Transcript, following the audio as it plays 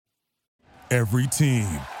Every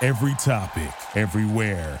team, every topic,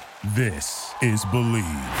 everywhere. This is Believe.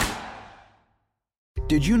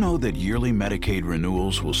 Did you know that yearly Medicaid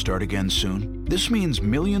renewals will start again soon? This means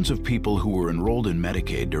millions of people who were enrolled in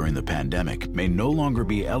Medicaid during the pandemic may no longer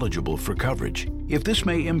be eligible for coverage. If this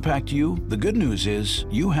may impact you, the good news is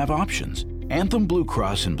you have options. Anthem Blue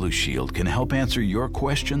Cross and Blue Shield can help answer your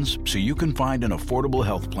questions so you can find an affordable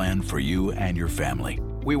health plan for you and your family.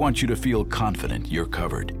 We want you to feel confident you're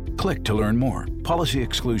covered. Click to learn more. Policy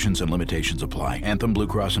exclusions and limitations apply. Anthem Blue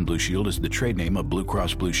Cross and Blue Shield is the trade name of Blue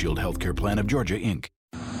Cross Blue Shield Healthcare Plan of Georgia, Inc.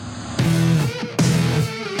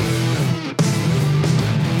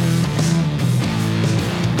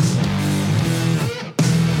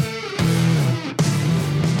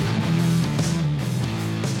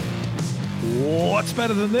 What's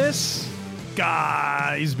better than this?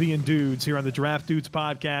 Guys being dudes here on the Draft Dudes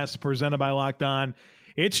podcast presented by Locked On.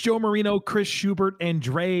 It's Joe Marino, Chris Schubert, and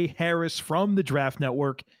Dre Harris from the Draft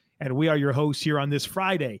Network, and we are your hosts here on this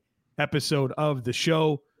Friday episode of the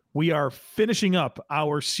show. We are finishing up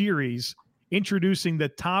our series introducing the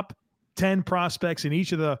top 10 prospects in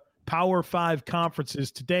each of the Power 5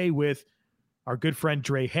 conferences today with our good friend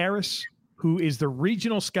Dre Harris, who is the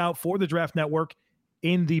regional scout for the Draft Network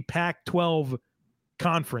in the Pac-12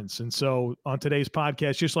 conference. And so on today's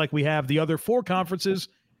podcast, just like we have the other 4 conferences,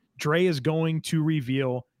 Dre is going to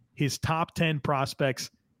reveal his top 10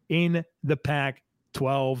 prospects in the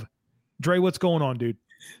Pac-12. Dre, what's going on, dude?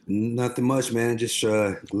 Nothing much, man. Just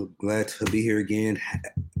glad to be here again.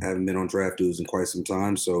 Haven't been on Draft Dudes in quite some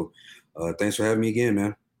time, so thanks for having me again,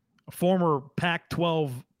 man. A former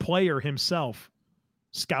Pac-12 player himself,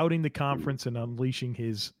 scouting the conference and unleashing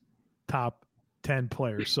his top 10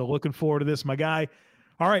 players. So looking forward to this, my guy.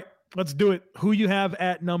 All right, let's do it. Who you have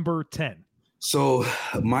at number 10? So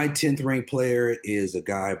my 10th ranked player is a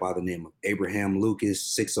guy by the name of Abraham Lucas,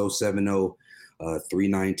 6070,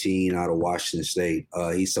 319 out of Washington State.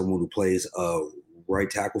 He's someone who plays right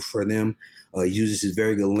tackle for them. Uses his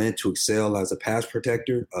very good length to excel as a pass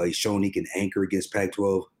protector. He's shown he can anchor against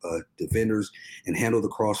Pac-12 defenders and handle the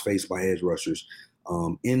crossface by edge rushers.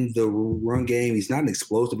 In the run game, he's not an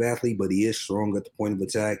explosive athlete, but he is strong at the point of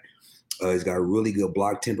attack. He's got a really good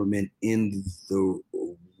block temperament in the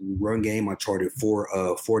run game. I charted four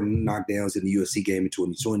knockdowns in the USC game in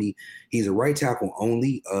 2020. He's a right tackle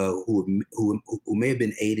only, who may have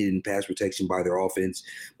been aided in pass protection by their offense,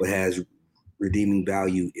 but has redeeming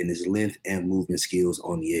value in his length and movement skills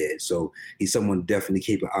on the edge. So he's someone to definitely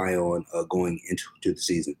keep an eye on going into the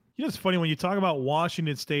season. You know, it's funny when you talk about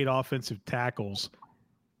Washington State offensive tackles,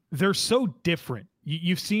 they're so different.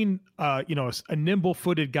 You've seen, a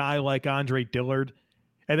nimble-footed guy like Andre Dillard,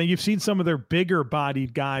 and then you've seen some of their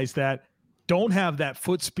bigger-bodied guys that don't have that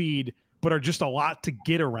foot speed, but are just a lot to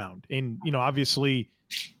get around. And, obviously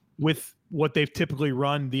with what they've typically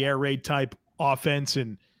run, the air raid type offense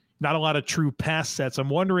and not a lot of true pass sets. I'm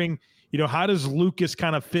wondering, how does Lucas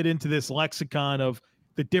kind of fit into this lexicon of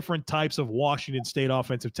the different types of Washington State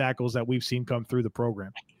offensive tackles that we've seen come through the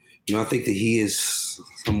program? I think that he is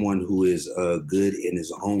someone who is good in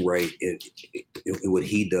his own right in what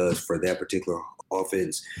he does for that particular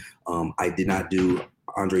offense. I did not do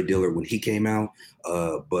Andre Dillard when he came out,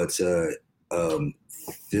 but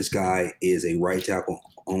this guy is a right tackle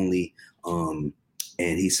only, and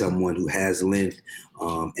he's someone who has length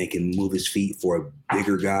and can move his feet for a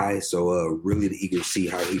bigger guy. So really eager to see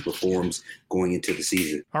how he performs going into the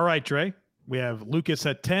season. All right, Dre. We have Lucas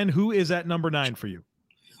at 10. Who is at number 9 for you?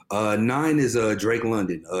 9 is Drake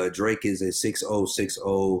London. Drake is a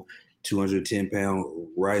 6'0", 210-pound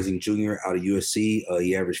rising junior out of USC.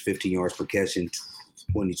 He averaged 15 yards per catch in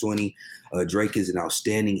 2020. Drake is an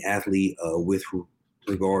outstanding athlete with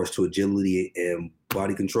regards to agility and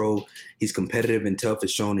body control. He's competitive and tough,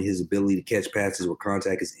 as shown in his ability to catch passes where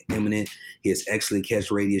contact is imminent. He has excellent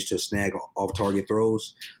catch radius to snag off-target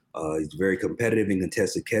throws. He's very competitive in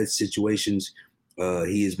contested catch situations.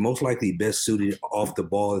 He is most likely best suited off the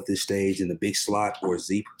ball at this stage in the big slot or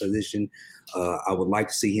Z position. I would like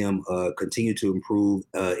to see him continue to improve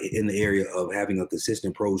in the area of having a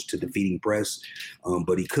consistent approach to defeating press,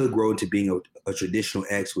 but he could grow into being a traditional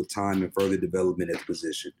X with time and further development at the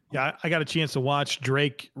position. Yeah, I got a chance to watch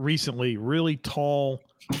Drake recently. Really tall,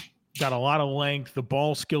 got a lot of length. The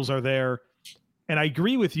ball skills are there. And I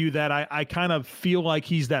agree with you that I kind of feel like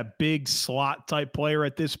he's that big slot type player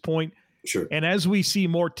at this point. Sure. And as we see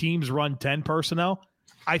more teams run 10 personnel,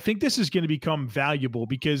 I think this is going to become valuable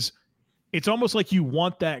because it's almost like you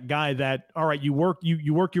want that guy that, all right, you work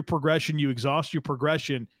your progression, you exhaust your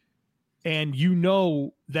progression, and you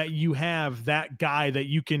know that you have that guy that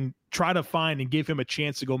you can try to find and give him a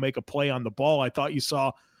chance to go make a play on the ball. I thought you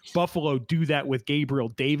saw Buffalo do that with Gabriel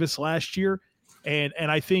Davis last year. And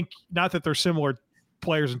I think, not that they're similar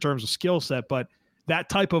players in terms of skill set, but that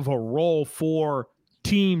type of a role for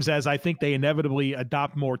teams, as I think they inevitably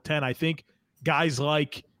adopt more 10, I think guys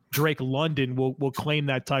like Drake London will claim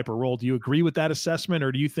that type of role. Do you agree with that assessment,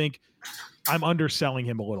 or do you think I'm underselling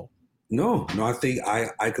him a little? No, I think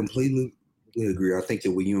I completely agree. I think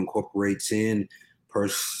that when you incorporate 10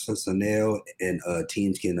 personnel and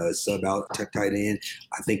teams can sub out tight end,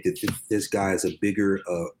 I think that this guy is a bigger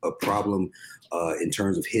a problem in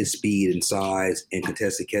terms of his speed and size and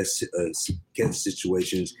contested catch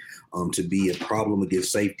situations to be a problem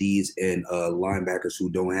against safeties and linebackers who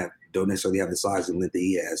don't necessarily have the size and length that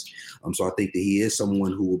he has. So I think that he is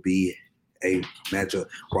someone who will be a matchup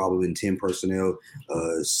problem in 10 personnel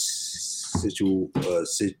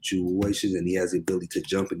situations, and he has the ability to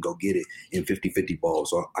jump and go get it in 50-50 balls.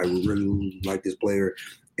 So I really like this player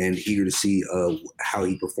and eager to see how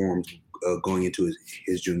he performs going into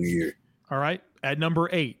his junior year. All right. At number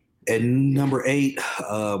 8. At number 8,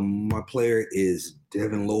 my player is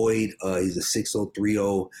Devin Lloyd. He's a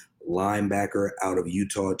 6'0", linebacker out of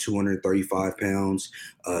Utah, 235 pounds.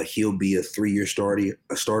 He'll be a 3-year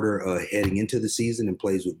starter heading into the season and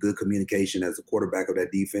plays with good communication as the quarterback of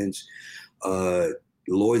that defense.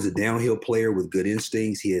 Lloyd's a downhill player with good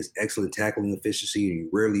instincts. He has excellent tackling efficiency, and he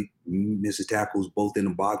rarely misses tackles both in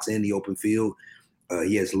the box and the open field.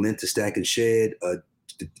 He has length to stack and shed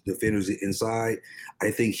defenders inside.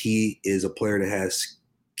 I think he is a player that has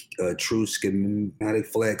true schematic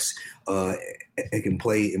flex and can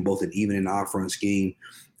play in both an even and odd front scheme.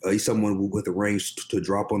 He's someone with a range to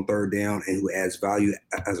drop on third down and who adds value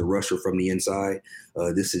as a rusher from the inside.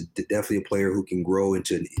 This is definitely a player who can grow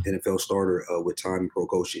into an NFL starter with time and pro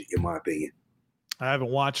coaching, in my opinion. I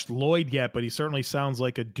haven't watched Lloyd yet, but he certainly sounds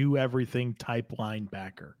like a do-everything type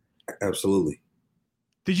linebacker. Absolutely.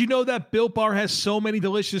 Did you know that Built Bar has so many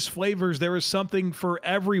delicious flavors? There is something for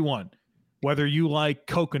everyone. Whether you like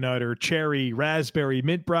coconut or cherry, raspberry,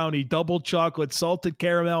 mint brownie, double chocolate, salted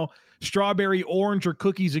caramel, strawberry, orange, or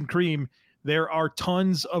cookies and cream, there are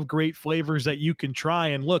tons of great flavors that you can try.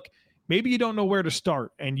 And look, maybe you don't know where to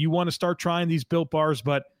start and you want to start trying these Built Bars,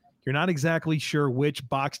 but you're not exactly sure which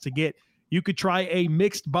box to get. You could try a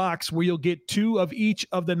mixed box where you'll get 2 of each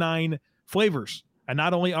of the 9 flavors. And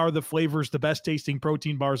not only are the flavors the best tasting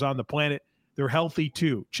protein bars on the planet, they're healthy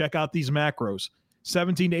too. Check out these macros.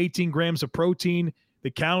 17 to 18 grams of protein.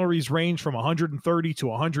 The calories range from 130 to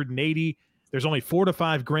 180. There's only 4 to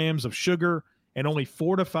 5 grams of sugar and only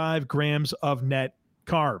 4 to 5 grams of net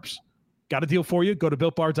carbs. Got a deal for you. Go to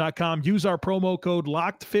BuiltBar.com. Use our promo code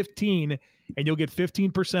LOCKED15 and you'll get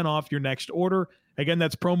 15% off your next order. Again,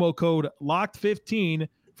 that's promo code LOCKED15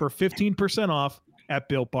 for 15% off at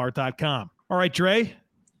BuiltBar.com. All right, Dre,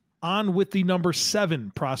 on with the number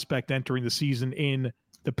 7 prospect entering the season in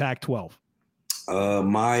the Pac-12.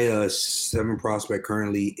 My 7 prospect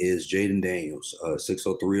currently is Jaden Daniels,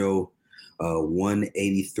 6'3",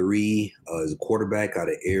 183. Is a quarterback out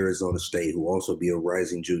of Arizona State who will also be a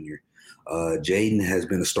rising junior. Jaden has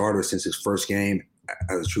been a starter since his first game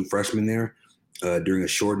as a true freshman there. During a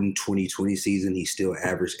shortened 2020 season, he still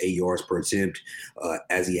averaged 8 yards per attempt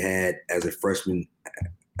as he had as a freshman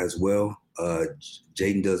as well.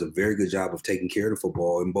 Jaden does a very good job of taking care of the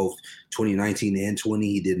football. In both 2019 and 20,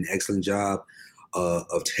 he did an excellent job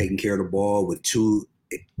of taking care of the ball with 2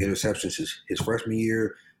 interceptions his freshman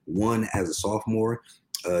year, 1 as a sophomore.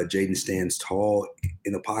 Jaden stands tall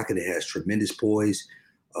in the pocket and has tremendous poise.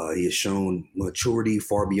 He has shown maturity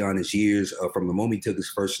far beyond his years. From the moment he took his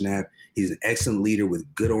first snap, he's an excellent leader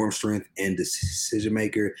with good arm strength and decision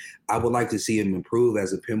maker. I would like to see him improve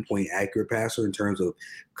as a pinpoint accurate passer in terms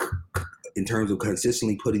of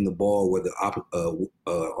consistently putting the ball where on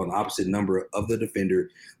the opposite number of the defender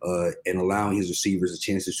and allowing his receivers a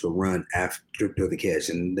chances to run after the catch.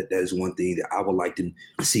 And that is one thing that I would like to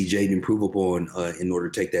see Jaden improve upon in order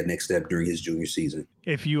to take that next step during his junior season.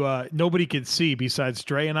 If you nobody could see besides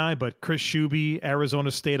Dre and I, but Chris Shuby, Arizona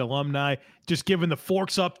State alumni, just giving the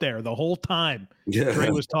forks up there the whole time. Yeah. Dre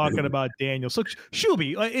was talking about Daniels. Look,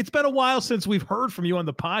 Shuby, it's been a while since we've heard from you on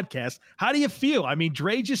the podcast. How do you feel? I mean,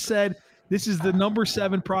 Dre just said this is the number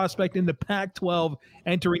 7 prospect in the Pac-12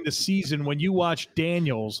 entering the season. When you watch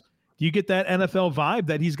Daniels, do you get that NFL vibe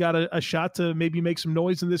that he's got a shot to maybe make some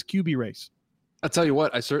noise in this QB race? I'll tell you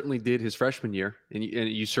what, I certainly did his freshman year, and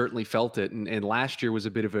you certainly felt it. And last year was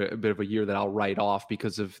a bit of a year that I'll write off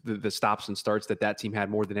because of the stops and starts that team had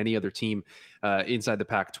more than any other team inside the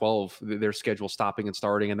Pac-12. Their schedule stopping and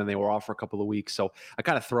starting, and then they were off for a couple of weeks. So I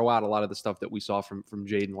kind of throw out a lot of the stuff that we saw from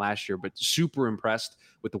Jaden last year, but super impressed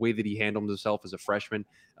with the way that he handled himself as a freshman.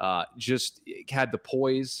 Just had the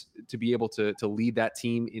poise to be able to lead that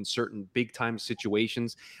team in certain big time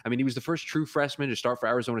situations. I mean, he was the first true freshman to start for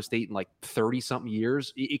Arizona State in like 30-something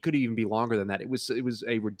years. It could even be longer than that. It was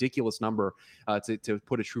a ridiculous number to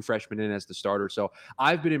put a true freshman in as the starter. So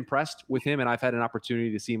I've been impressed with him, and I've had an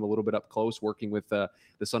opportunity to see him a little bit up close working with the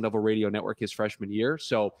Sun Devil Radio Network his freshman year.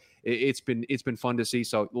 So it's been fun to see.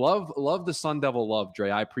 So love the Sun Devil love, Dre.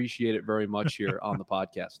 I appreciate it very much here on the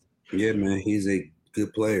podcast. Yeah, man, he's a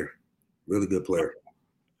good player, really good player.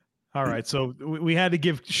 All right, so we had to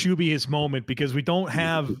give Shuby his moment because we don't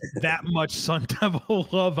have that much Sun Devil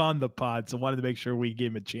love on the pod, so wanted to make sure we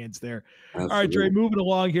gave him a chance there. Absolutely. All right, Dre, moving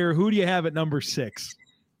along here. Who do you have at number 6?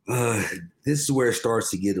 This is where it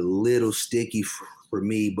starts to get a little sticky for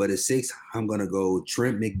me, but at 6, I'm going to go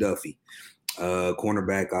Trent McDuffie,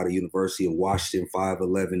 cornerback out of University of Washington,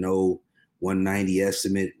 5'11", 190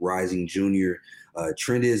 estimate, rising junior.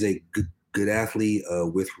 Trent is a good athlete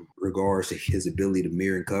with regards to his ability to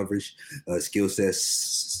mirror and coverage. Skill sets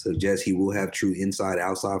suggest he will have true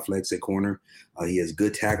inside-outside flex at corner. He has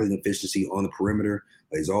good tackling efficiency on the perimeter.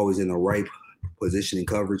 He's always in the right position in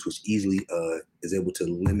coverage, which easily is able to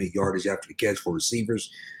limit yardage after the catch for receivers.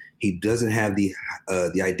 He doesn't have the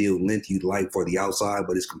ideal length you'd like for the outside,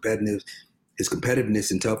 but his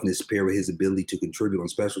competitiveness and toughness paired with his ability to contribute on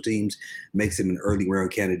special teams makes him an early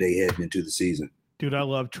round candidate heading into the season. Dude, I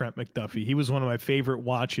love Trent McDuffie. He was one of my favorite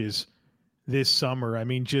watches this summer. I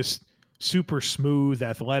mean, just super smooth,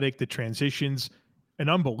 athletic, the transitions, an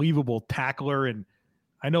unbelievable tackler. And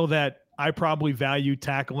I know that I probably value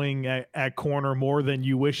tackling at corner more than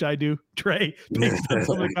you wish I do, Trey, based on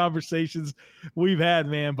some of the conversations we've had,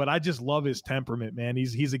 man. But I just love his temperament, man.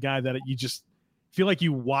 He's a guy that you just feel like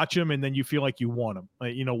you watch him and then you feel like you want him,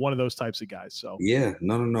 like, one of those types of guys. So yeah,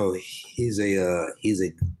 no. He's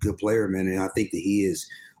a good player, man. And I think that he is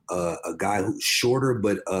a guy who's shorter,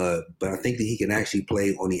 but I think that he can actually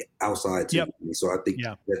play on the outside too. Yep. So I think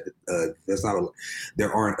that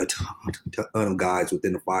there aren't a ton of guys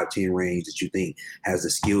within the 5'10" range that you think has the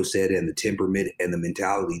skill set and the temperament and the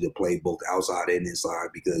mentality to play both outside and inside,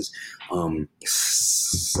 because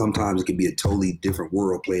sometimes it can be a totally different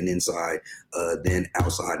world playing inside than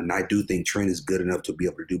outside. And I do think Trent is good enough to be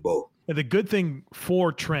able to do both. And the good thing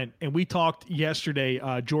for Trent, and we talked yesterday,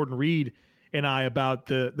 Jordan Reed and I, about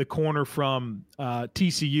the corner from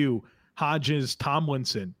TCU, Hodges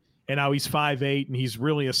Tomlinson, and how he's 5'8", and he's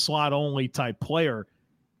really a slot-only type player.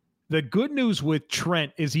 The good news with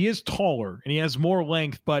Trent is he is taller, and he has more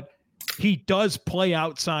length, but he does play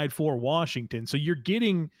outside for Washington. So you're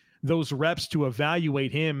getting those reps to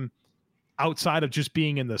evaluate him outside of just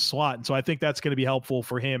being in the slot. And so I think that's going to be helpful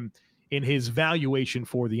for him in his valuation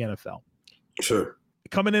for the NFL. Sure.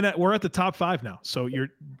 Coming in we're at the top 5 now. So you're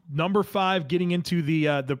number 5, getting into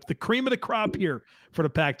the cream of the crop here for the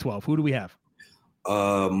Pac-12. Who do we have?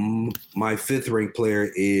 My 5th ranked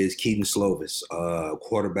player is Keaton Slovis,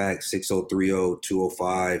 quarterback, 6'0", 3'0",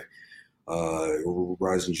 205,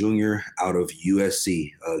 rising junior out of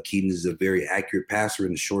USC. Keaton is a very accurate passer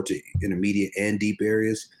in the short to intermediate and deep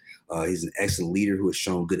areas. He's an excellent leader who has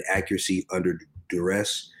shown good accuracy under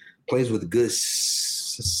duress, plays with good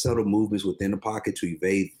subtle movements within the pocket to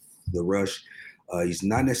evade the rush. He's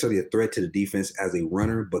not necessarily a threat to the defense as a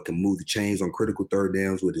runner, but can move the chains on critical third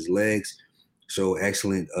downs with his legs. So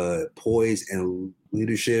excellent poise and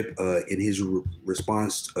leadership in his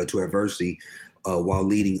response to adversity while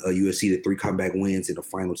leading USC to 3 comeback wins in the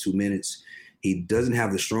final 2 minutes. He doesn't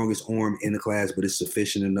have the strongest arm in the class, but it's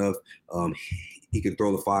sufficient enough. He can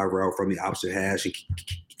throw the 5 route from the opposite hash and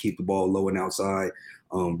keep the ball low and outside.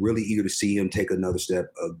 Really eager to see him take another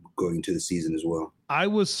step going into the season as well. I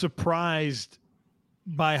was surprised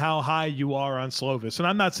by how high you are on Slovis. And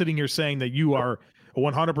I'm not sitting here saying that you are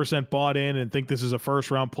 100% bought in and think this is a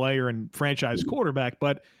first-round player and franchise quarterback,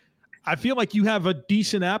 but I feel like you have a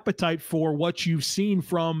decent appetite for what you've seen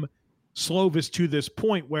from Slovis to this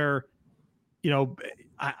point where,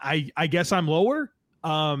 I guess I'm lower.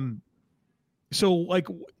 So like,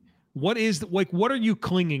 what are you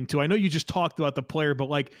clinging to? I know you just talked about the player, but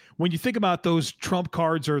like when you think about those trump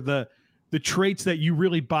cards or the traits that you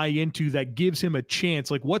really buy into that gives him a chance,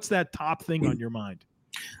 like what's that top thing on your mind?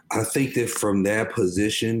 I think that from that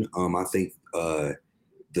position, I think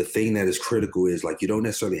the thing that is critical is like you don't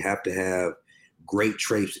necessarily have to have great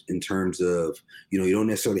traits in terms of, you don't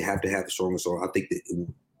necessarily have to have the strongest arm. I think that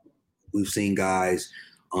we've seen guys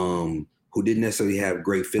who didn't necessarily have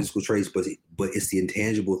great physical traits, but it's the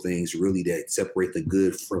intangible things really that separate the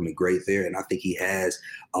good from the great there. And I think he has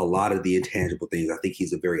a lot of the intangible things. I think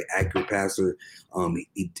he's a very accurate passer.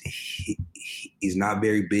 He's not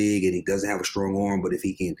very big and he doesn't have a strong arm, but if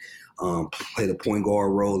he can play the point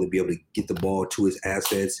guard role and be able to get the ball to his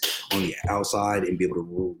assets on the outside and be able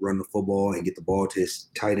to run the football and get the ball to his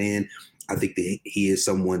tight end, I think that he is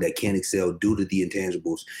someone that can excel due to the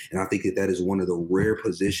intangibles. And I think that is one of the rare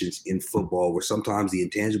positions in football where sometimes the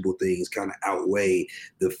intangible things kind of outweigh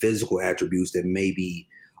the physical attributes that maybe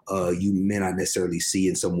you may not necessarily see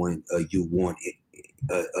in someone you want,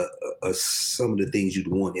 some of the things you'd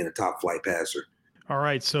want in a top flight passer. All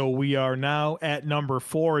right, so we are now at number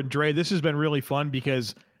 4. And Dre, this has been really fun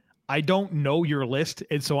because I don't know your list.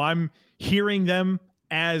 And so I'm hearing them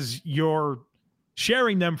as you're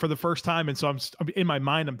sharing them for the first time. And so I'm in my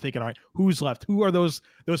mind, I'm thinking, all right, who's left? Who are those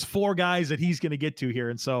 4 guys that he's going to get to here?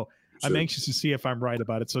 And so sure. I'm anxious to see if I'm right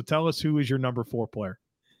about it. So tell us, who is your number 4 player?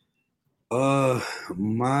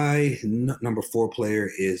 My number 4 player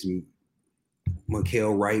is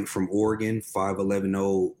Mykael Wright from Oregon,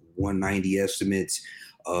 5'11", 190 estimates.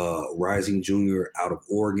 Rising junior out of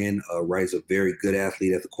Oregon. Wright's a very good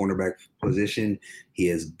athlete at the cornerback position. He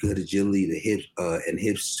has good agility to hit and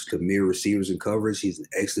hips to mirror receivers in coverage. He's an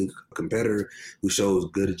excellent competitor who shows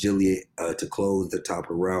good agility to close the top of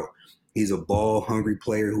the route. He's a ball-hungry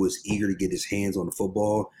player who is eager to get his hands on the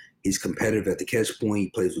football. He's competitive at the catch point. He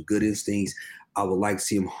plays with good instincts. I would like to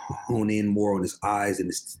see him hone in more on his eyes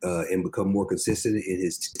and become more consistent in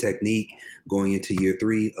his technique going into year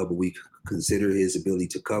 3. But we consider his ability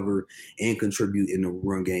to cover and contribute in the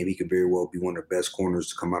run game. He could very well be one of the best corners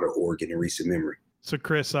to come out of Oregon in recent memory. So,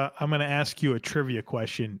 Chris, I'm going to ask you a trivia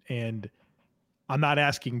question, and I'm not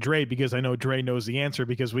asking Dre because I know Dre knows the answer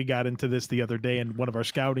because we got into this the other day in one of our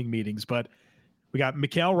scouting meetings. But we got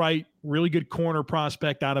Mykael Wright, really good corner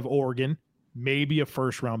prospect out of Oregon, maybe a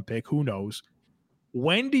first-round pick, who knows.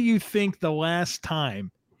 When do you think the last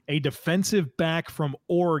time a defensive back from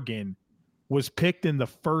Oregon was picked in the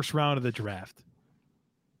first round of the draft?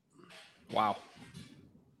 Wow.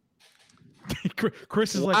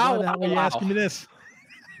 Chris is like, why the hell are you asking me this?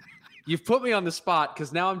 You've put me on the spot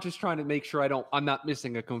because now I'm just trying to make sure I'm not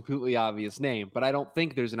missing a completely obvious name, but I don't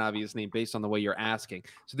think there's an obvious name based on the way you're asking.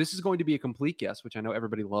 So this is going to be a complete guess, which I know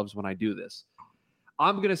everybody loves when I do this.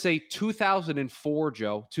 I'm going to say 2004,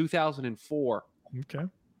 Joe, 2004. Okay.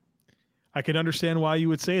 I can understand why you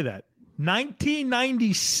would say that.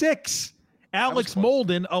 1996, Alex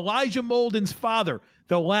Molden, Elijah Molden's father,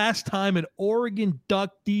 the last time an Oregon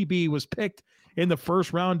Duck DB was picked in the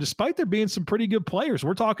first round, despite there being some pretty good players.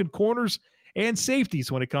 We're talking corners and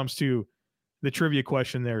safeties when it comes to the trivia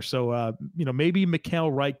question there. So, maybe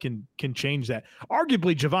Mykael Wright can change that.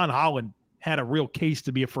 Arguably, Javon Holland had a real case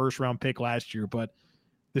to be a first-round pick last year, but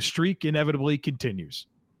the streak inevitably continues.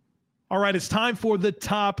 All right, it's time for the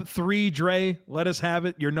top 3, Dre. Let us have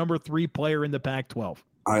it. Your number 3 player in the Pac-12.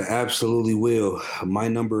 I absolutely will. My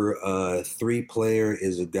number 3 player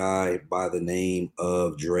is a guy by the name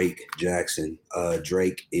of Drake Jackson.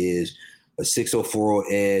 Drake is a 6'04"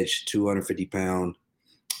 edge, 250-pound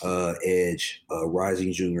edge,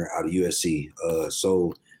 rising junior out of USC.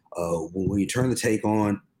 So when you turn the tape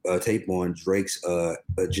on Drake's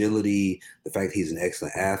agility, the fact that he's an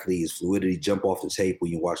excellent athlete, his fluidity, jump off the tape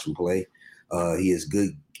when you watch him play. He is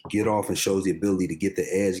good get off and shows the ability to get the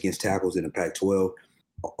edge against tackles in the Pac-12.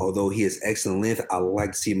 Although he has excellent length, I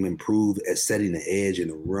like to see him improve at setting the edge in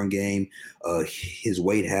the run game. His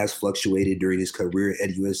weight has fluctuated during his career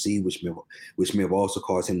at USC, which may have also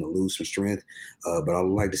caused him to lose some strength. But I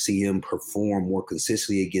would like to see him perform more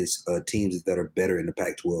consistently against teams that are better in the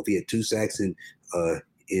Pac-12. He had 2 sacks in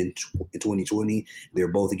 2020. They're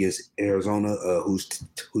both against Arizona, whose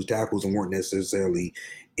tackles weren't necessarily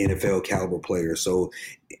NFL caliber players. So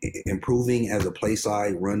improving as a play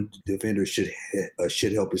side run defender should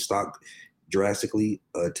help his stock drastically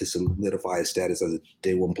to solidify his status as a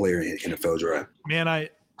day 1 player in NFL draft. Man,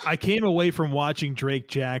 I came away from watching Drake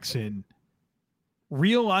Jackson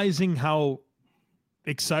realizing how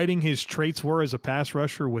exciting his traits were as a pass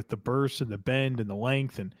rusher with the burst and the bend and the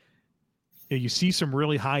length. And you see some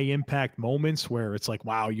really high impact moments where it's like,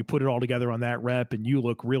 wow, you put it all together on that rep and you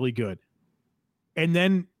look really good. And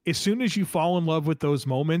then as soon as you fall in love with those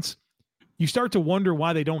moments, you start to wonder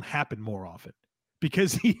why they don't happen more often,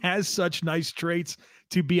 because he has such nice traits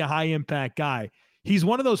to be a high impact guy. He's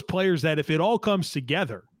one of those players that if it all comes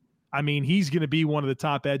together, I mean, he's going to be one of the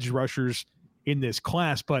top edge rushers in this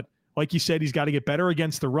class. But Like you said, he's got to get better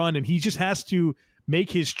against the run, and he just has to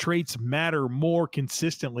make his traits matter more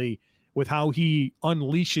consistently with how he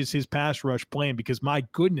unleashes his pass rush plan, because my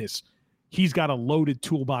goodness, he's got a loaded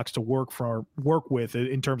toolbox to work with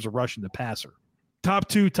in terms of rushing the passer. Top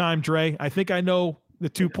two time, Dre. I think I know the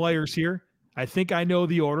two players here. I think I know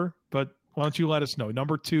the order, but why don't you let us know?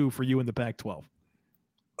 Number two for you in the Pac-12.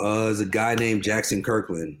 There's a guy named Jackson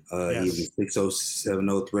Kirkland. Yes. He's a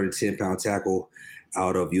 6'0", 310-pound tackle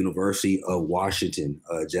out of University of Washington.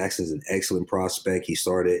 Jackson's an excellent prospect. He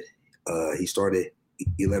started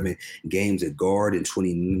 11 games at guard in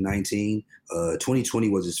 2019. 2020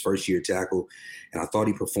 was his first year tackle, and I thought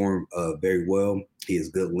he performed very well. He has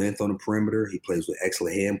good length on the perimeter. He plays with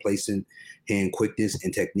excellent hand placement, hand quickness,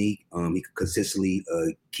 and technique. He consistently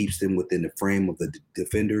keeps them within the frame of the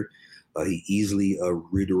defender. He easily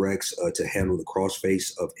redirects to handle the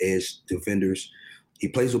crossface of edge defenders. He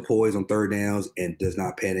plays with poise on third downs and does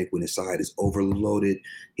not panic when his side is overloaded.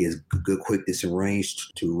 He has good quickness and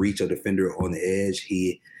range to reach a defender on the edge.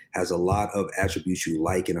 He has a lot of attributes you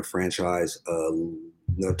like in a franchise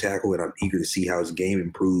left tackle, and I'm eager to see how his game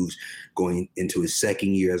improves going into his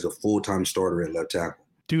second year as a full-time starter at left tackle.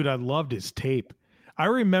 Dude, I loved his tape. I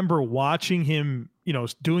remember watching him,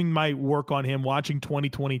 doing my work on him, watching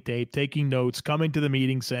 2020 tape, taking notes, coming to the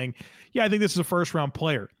meeting saying, yeah, I think this is a first-round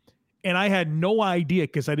player. And I had no idea,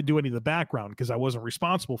 because I didn't do any of the background because I wasn't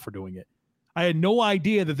responsible for doing it. I had no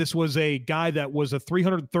idea that this was a guy that was a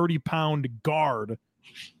 330-pound guard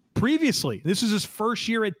previously. This is his first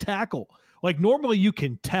year at tackle. Like, normally you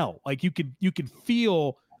can tell. Like, you can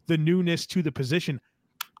feel the newness to the position.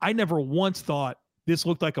 I never once thought this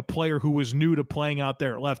looked like a player who was new to playing out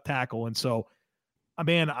there at left tackle. And so,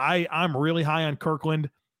 man, I'm really high on Kirkland.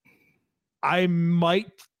 I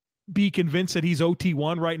might be convinced that he's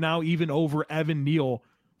OT1 right now, even over Evan Neal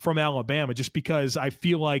from Alabama, just because I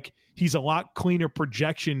feel like he's a lot cleaner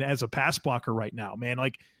projection as a pass blocker right now, man.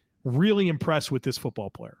 Like, really impressed with this football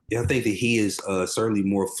player. Yeah, I think that he is certainly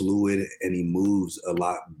more fluid, and he moves a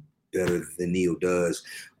lot better than Neal does.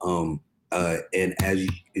 And as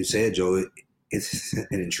you said, Joe, it's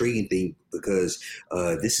an intriguing thing because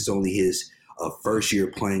this is only his first year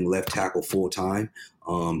playing left tackle full time.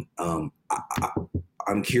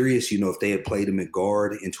 I'm curious, if they had played him at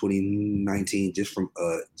guard in 2019, just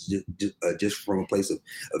from a place of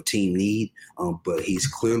team need. But he's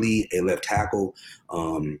clearly a left tackle,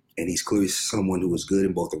 and he's clearly someone who was good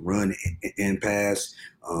in both the run and pass.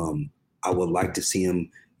 I would like to see him,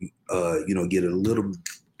 get a little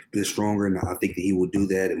bit stronger, and I think that he will do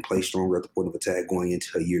that and play stronger at the point of attack going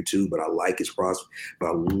into year two. But I like his prospect.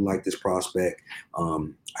 This prospect.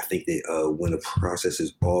 I think that when the process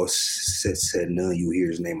is all said and done, you hear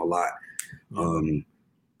his name a lot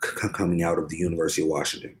coming out of the University of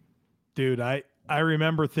Washington. Dude, I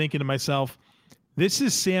remember thinking to myself, this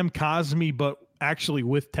is Sam Cosmi, but actually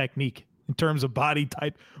with technique in terms of body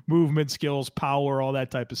type, movement skills, power, all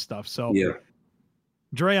that type of stuff. So, yeah,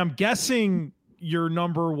 Dre, I'm guessing your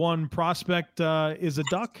number one prospect is a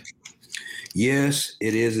Duck? Yes,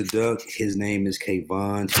 it is a Duck. His name is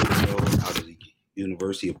Kayvon Thibodeaux out of the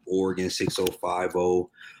University of Oregon, 6'0", 5'0".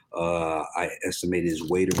 I estimated his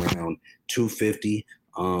weight around 250.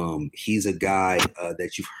 He's a guy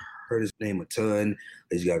that you've heard his name a ton.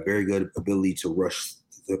 He's got very good ability to rush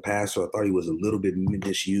the passer. I thought he was a little bit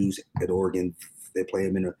misused at Oregon. They play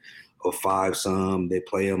him in a 5-some. They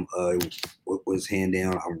play him with his hand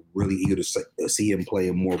down. I'm really eager to see him play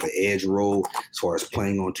more of an edge role as far as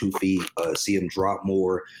playing on 2 feet, see him drop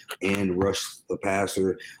more and rush the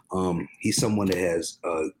passer. He's someone that has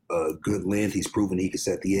good length. He's proven he can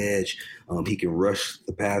set the edge. He can rush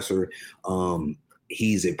the passer.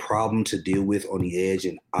 He's a problem to deal with on the edge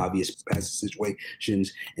in obvious passing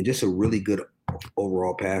situations, and just a really good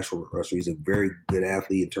overall pass rusher. He's a very good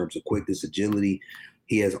athlete in terms of quickness, agility.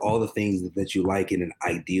 He has all the things that you like in an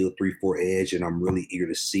ideal 3-4 edge, and I'm really eager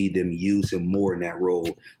to see them use him more in that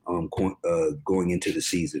role going into the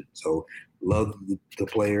season. So love the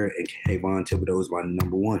player, and Kayvon Thibodeaux is my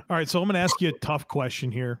number one. All right, so I'm going to ask you a tough question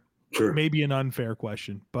here. Sure. Maybe an unfair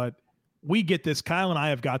question, but we get this. Kyle and I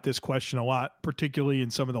have got this question a lot, particularly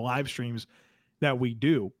in some of the live streams that we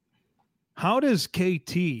do. How does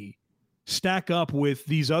KT stack up with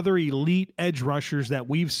these other elite edge rushers that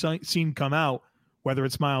we've seen come out, whether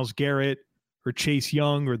it's Myles Garrett or Chase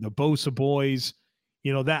Young or the Bosa boys,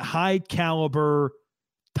 that high caliber,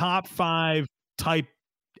 top 5 type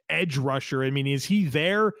edge rusher? I mean, is he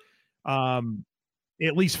there at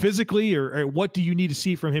least physically, or what do you need to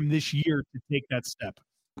see from him this year to take that step?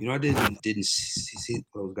 I didn't see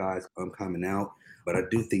those guys coming out, but I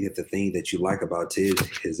do think that the thing that you like about Tibbs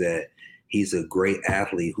is that he's a great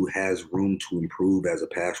athlete who has room to improve as a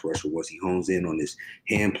pass rusher once he hones in on his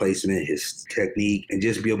hand placement, his technique, and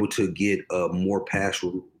just be able to get more pass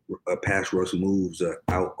rush moves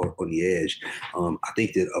out on the edge. I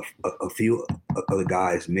think that a few other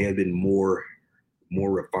guys may have been more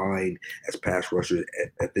refined as pass rushers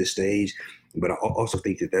at this stage. But I also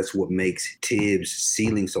think that that's what makes Tibbs'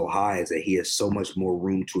 ceiling so high, is that he has so much more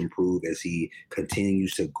room to improve as he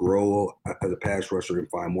continues to grow as a pass rusher and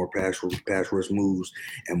find more pass rush moves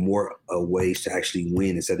and more ways to actually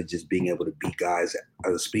win instead of just being able to beat guys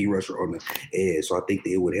as a speed rusher on the edge. So I think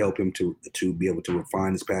that it would help him to be able to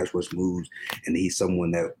refine his pass rush moves, and he's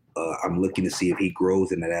someone that I'm looking to see if he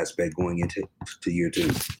grows in that aspect going into year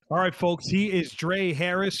 2. All right, folks, he is Dre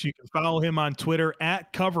Harris. You can follow him on Twitter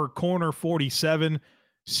at CoverCorner47,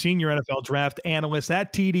 senior NFL draft analyst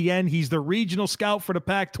at TDN. He's the regional scout for the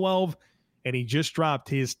Pac-12, and he just dropped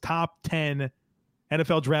his top 10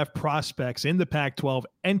 NFL draft prospects in the Pac-12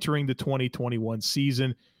 entering the 2021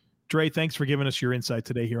 season. Dre, thanks for giving us your insight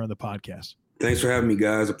today here on the podcast. Thanks for having me,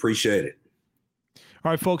 guys. Appreciate it. All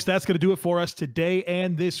right, folks, that's going to do it for us today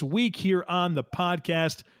and this week here on the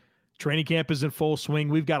podcast. Training camp is in full swing.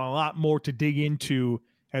 We've got a lot more to dig into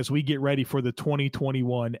as we get ready for the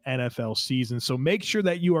 2021 NFL season. So make sure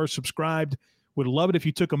that you are subscribed. Would love it if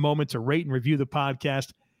you took a moment to rate and review the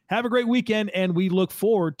podcast. Have a great weekend, and we look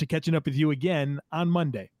forward to catching up with you again on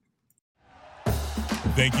Monday.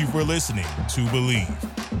 Thank you for listening to Believe.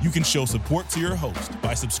 You can show support to your host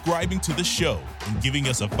by subscribing to the show and giving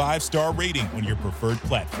us a 5-star rating on your preferred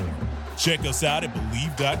platform. Check us out at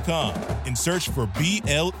Believe.com and search for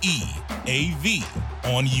BLEAV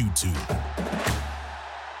on YouTube.